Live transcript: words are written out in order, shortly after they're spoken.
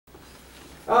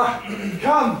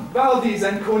Come, Valdes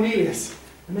and Cornelius,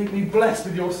 and make me blessed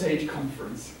with your sage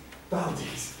conference.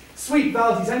 Valdes, sweet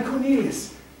Valdes and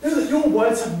Cornelius, know that your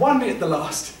words have won me at the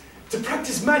last, to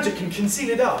practice magic and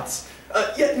concealed arts.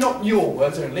 Yet not your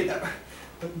words only,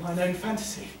 but mine own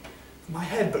fantasy. My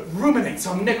head but ruminates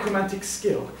on necromantic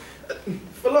skill.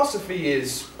 Philosophy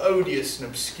is odious and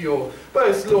obscure.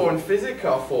 Both law and physic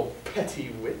are for petty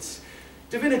wits.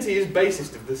 Divinity is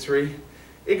basest of the three.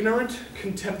 Ignorant,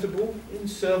 contemptible,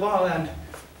 inservile, and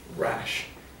rash.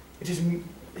 It is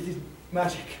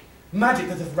magic. Magic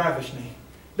that hath ravished me.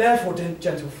 Therefore,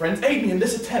 gentle friends, aid me in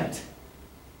this attempt.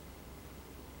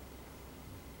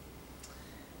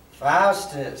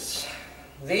 Faustus,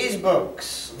 these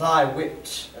books, thy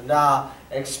wit and our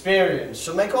experience,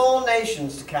 shall make all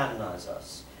nations to canonize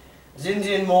us. As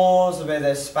Indian Moors obey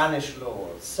their Spanish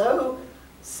lords, so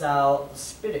shall the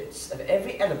spirits of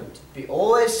every element be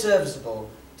always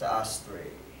serviceable to us three.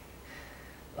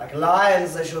 Like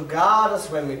lions they shall guard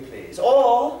us when we please,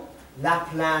 or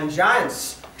Lapland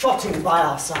giants trotting by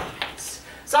our sides,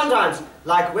 sometimes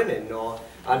like women or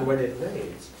unwedded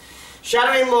maids,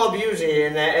 shadowing more beauty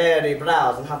in their airy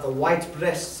brows and have the white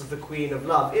breasts of the Queen of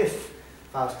Love, if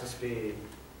Faustus be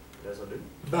resolute.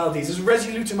 Valdes, as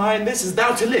resolute am I in this as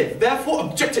thou to live, therefore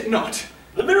object it not.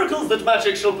 The miracles that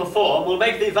magic shall perform will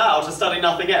make thee vow to study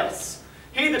nothing else.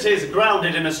 He that is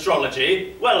grounded in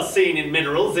astrology, well seen in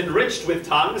minerals, enriched with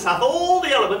tongues, hath all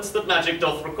the elements that magic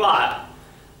doth require.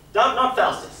 Doubt not,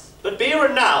 Faustus, but be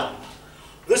renowned.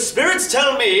 The spirits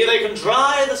tell me they can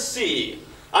dry the sea,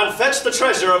 and fetch the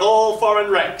treasure of all foreign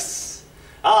wrecks.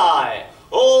 Aye,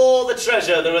 all the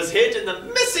treasure that was hid in the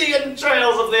missing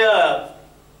entrails of the earth.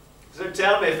 So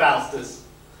tell me, Faustus,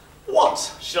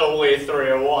 what shall we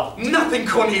three want? Nothing,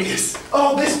 Cornelius.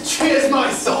 Oh, this cheers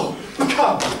my soul.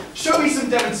 Come, show me some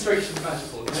demonstration of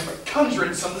magical, conjure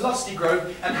in some lusty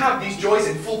grove, and have these joys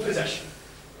in full possession.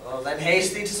 Well, then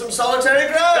haste thee to some solitary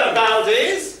grove.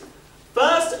 Valdes,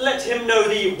 first let him know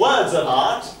the words of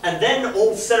art, and then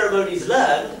all ceremonies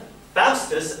learned,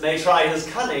 Faustus may try his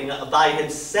cunning by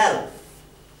himself.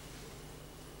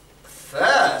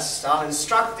 First, I'll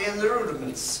instruct thee in the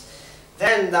rudiments.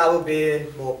 Then thou wilt be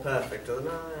more perfect than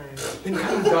I. Then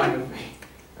come dine with me,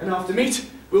 and after meat,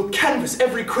 we'll canvass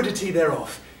every quiddity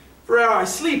thereof. For ere I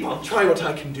sleep, I'll try what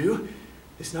I can do.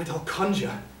 This night I'll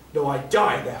conjure, though I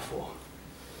die therefore.